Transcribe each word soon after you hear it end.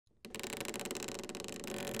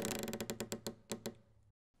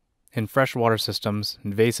In freshwater systems,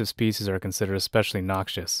 invasive species are considered especially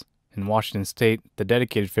noxious. In Washington state, the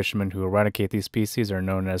dedicated fishermen who eradicate these species are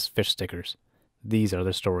known as fish stickers. These are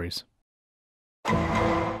their stories.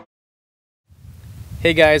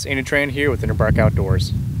 Hey guys, Andrew Tran here with InnerBark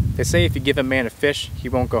Outdoors. They say if you give a man a fish, he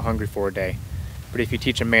won't go hungry for a day. But if you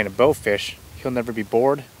teach a man to bow fish, he'll never be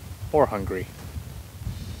bored or hungry.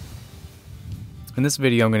 In this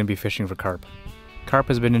video I'm going to be fishing for carp. Carp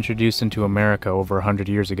has been introduced into America over 100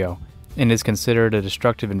 years ago and is considered a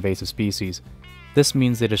destructive invasive species. This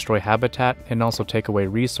means they destroy habitat and also take away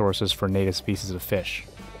resources for native species of fish.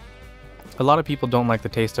 A lot of people don't like the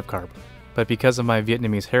taste of carp, but because of my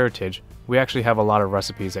Vietnamese heritage, we actually have a lot of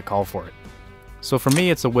recipes that call for it. So for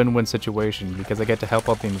me it's a win-win situation because I get to help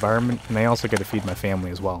out the environment and I also get to feed my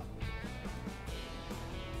family as well.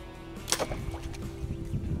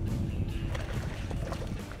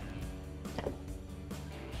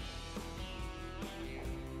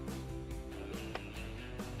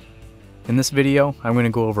 In this video, I'm going to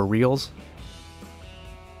go over reels,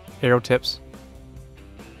 arrow tips,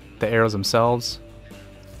 the arrows themselves,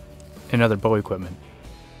 and other bow equipment.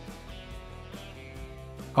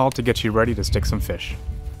 All to get you ready to stick some fish.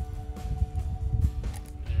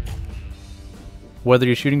 Whether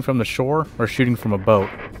you're shooting from the shore or shooting from a boat,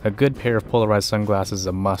 a good pair of polarized sunglasses is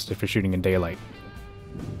a must if you're shooting in daylight.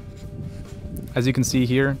 As you can see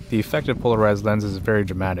here, the effect of polarized lenses is very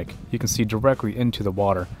dramatic. You can see directly into the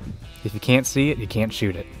water. If you can't see it, you can't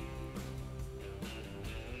shoot it.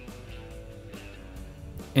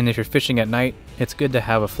 And if you're fishing at night, it's good to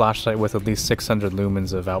have a flashlight with at least 600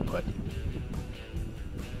 lumens of output.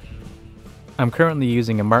 I'm currently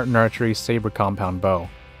using a Martin Archery Saber compound bow.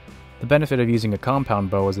 The benefit of using a compound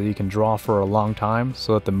bow is that you can draw for a long time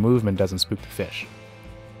so that the movement doesn't spook the fish.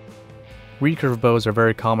 Recurve bows are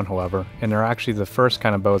very common, however, and are actually the first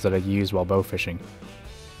kind of bows that I use while bow fishing.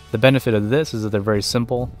 The benefit of this is that they're very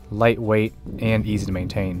simple, lightweight, and easy to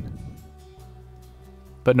maintain.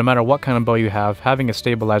 But no matter what kind of bow you have, having a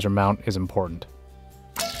stabilizer mount is important.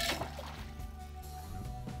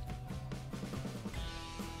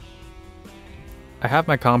 I have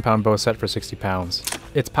my compound bow set for 60 pounds.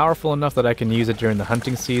 It's powerful enough that I can use it during the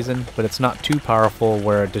hunting season, but it's not too powerful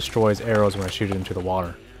where it destroys arrows when I shoot it into the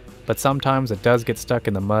water. But sometimes it does get stuck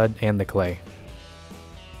in the mud and the clay.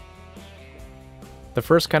 The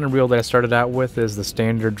first kind of reel that I started out with is the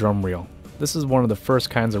standard drum reel. This is one of the first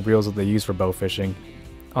kinds of reels that they use for bow fishing.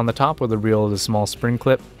 On the top of the reel is a small spring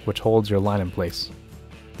clip which holds your line in place.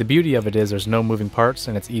 The beauty of it is there's no moving parts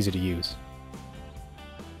and it's easy to use.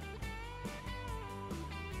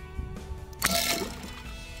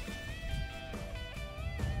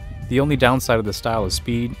 The only downside of this style is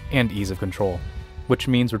speed and ease of control, which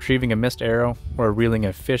means retrieving a missed arrow or reeling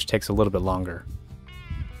a fish takes a little bit longer.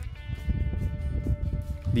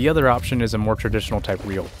 The other option is a more traditional type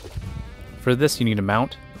reel. For this you need a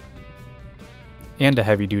mount and a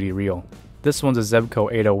heavy duty reel. This one's a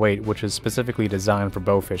Zebco 808 which is specifically designed for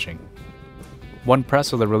bow fishing. One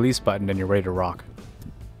press of the release button and you're ready to rock.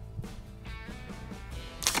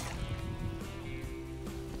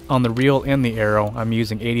 On the reel and the arrow I'm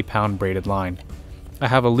using 80-pound braided line. I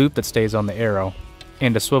have a loop that stays on the arrow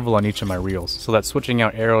and a swivel on each of my reels so that switching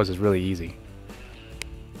out arrows is really easy.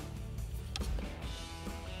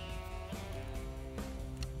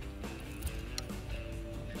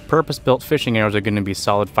 Purpose-built fishing arrows are going to be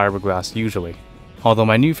solid fiberglass usually, although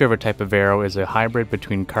my new favorite type of arrow is a hybrid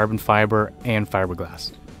between carbon fiber and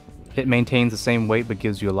fiberglass. It maintains the same weight but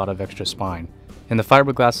gives you a lot of extra spine, and the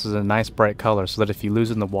fiberglass is a nice bright color so that if you lose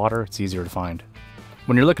it in the water it's easier to find.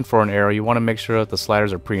 When you're looking for an arrow you want to make sure that the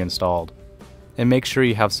sliders are pre-installed, and make sure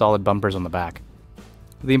you have solid bumpers on the back.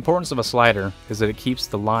 The importance of a slider is that it keeps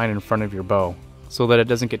the line in front of your bow so that it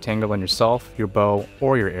doesn't get tangled on yourself, your bow,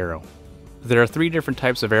 or your arrow. There are 3 different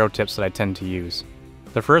types of arrow tips that I tend to use.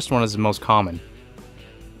 The first one is the most common.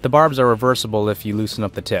 The barbs are reversible if you loosen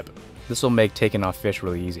up the tip. This will make taking off fish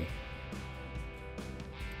really easy.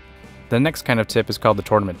 The next kind of tip is called the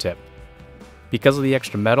tournament tip. Because of the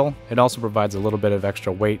extra metal, it also provides a little bit of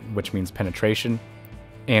extra weight, which means penetration,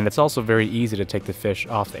 and it's also very easy to take the fish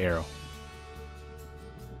off the arrow.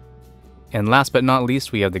 And last but not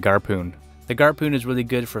least, we have the garpoon. The garpoon is really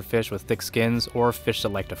good for fish with thick skins or fish that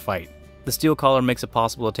like to fight. The steel collar makes it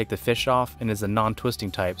possible to take the fish off and is a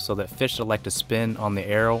non-twisting type so that fish that like to spin on the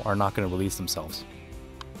arrow are not going to release themselves.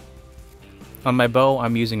 On my bow,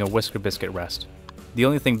 I'm using a whisker biscuit rest. The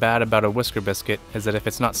only thing bad about a whisker biscuit is that if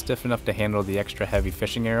it's not stiff enough to handle the extra heavy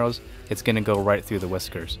fishing arrows, it's going to go right through the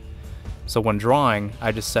whiskers. So when drawing,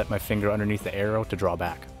 I just set my finger underneath the arrow to draw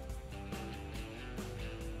back.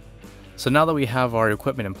 So now that we have our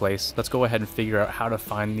equipment in place, let's go ahead and figure out how to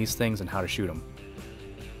find these things and how to shoot them.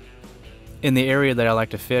 In the area that I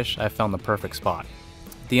like to fish, I found the perfect spot.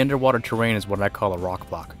 The underwater terrain is what I call a rock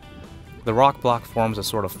block. The rock block forms a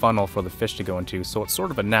sort of funnel for the fish to go into, so it's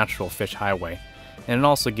sort of a natural fish highway. And it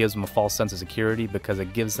also gives them a false sense of security because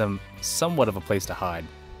it gives them somewhat of a place to hide.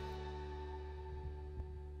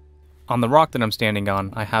 On the rock that I'm standing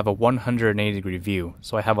on, I have a 180-degree view,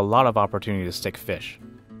 so I have a lot of opportunity to stick fish.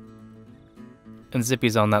 And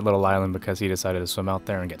Zippy's on that little island because he decided to swim out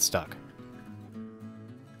there and get stuck.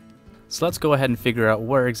 So let's go ahead and figure out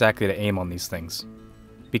where exactly to aim on these things.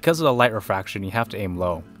 Because of the light refraction, you have to aim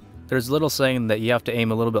low. There's a little saying that you have to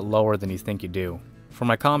aim a little bit lower than you think you do. For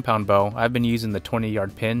my compound bow, I've been using the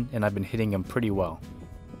 20-yard pin and I've been hitting them pretty well.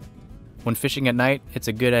 When fishing at night, it's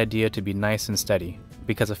a good idea to be nice and steady,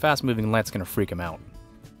 because a fast-moving light's going to freak them out.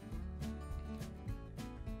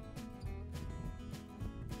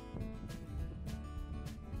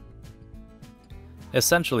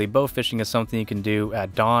 Essentially, bow fishing is something you can do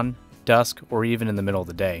at dawn, dusk, or even in the middle of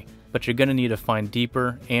the day, but you're going to need to find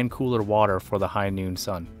deeper and cooler water for the high noon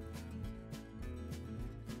sun.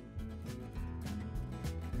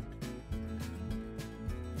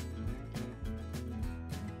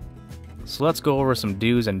 So let's go over some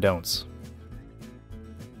do's and don'ts.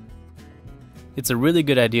 It's a really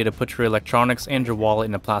good idea to put your electronics and your wallet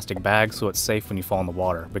in a plastic bag so it's safe when you fall in the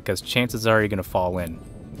water, because chances are you're going to fall in.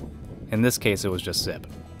 In this case, it was just Zip.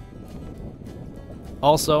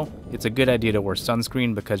 Also, it's a good idea to wear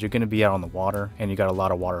sunscreen because you're going to be out on the water and you got a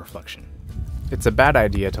lot of water reflection. It's a bad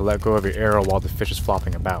idea to let go of your arrow while the fish is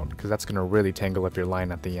flopping about, because that's going to really tangle up your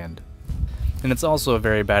line at the end. And it's also a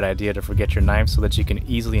very bad idea to forget your knife so that you can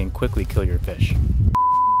easily and quickly kill your fish.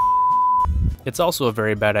 It's also a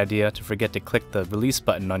very bad idea to forget to click the release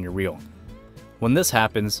button on your reel. When this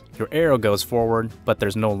happens, your arrow goes forward, but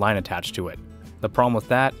there's no line attached to it. The problem with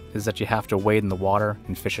that is that you have to wade in the water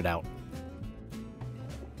and fish it out.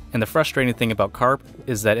 And the frustrating thing about carp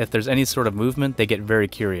is that if there's any sort of movement, they get very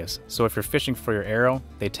curious. So if you're fishing for your arrow,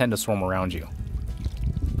 they tend to swarm around you.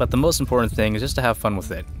 But the most important thing is just to have fun with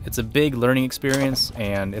it. It's a big learning experience,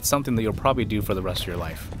 and it's something that you'll probably do for the rest of your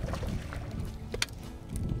life.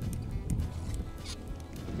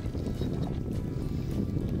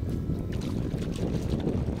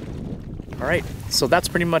 Alright, so that's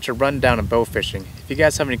pretty much a rundown of bow fishing. If you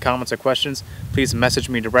guys have any comments or questions, please message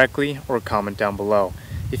me directly or comment down below.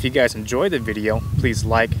 If you guys enjoyed the video, please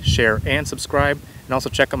like, share, and subscribe, and also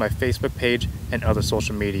check out my Facebook page and other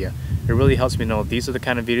social media. It really helps me know these are the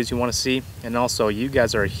kind of videos you want to see, and also you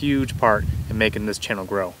guys are a huge part in making this channel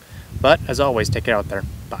grow. But as always, take care out there.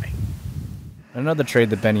 Bye. Another trade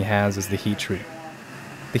that Benny has is the heat treat.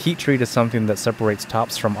 The heat treat is something that separates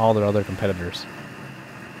tops from all their other competitors.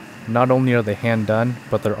 Not only are they hand done,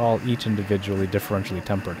 but they're all each individually differentially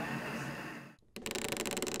tempered.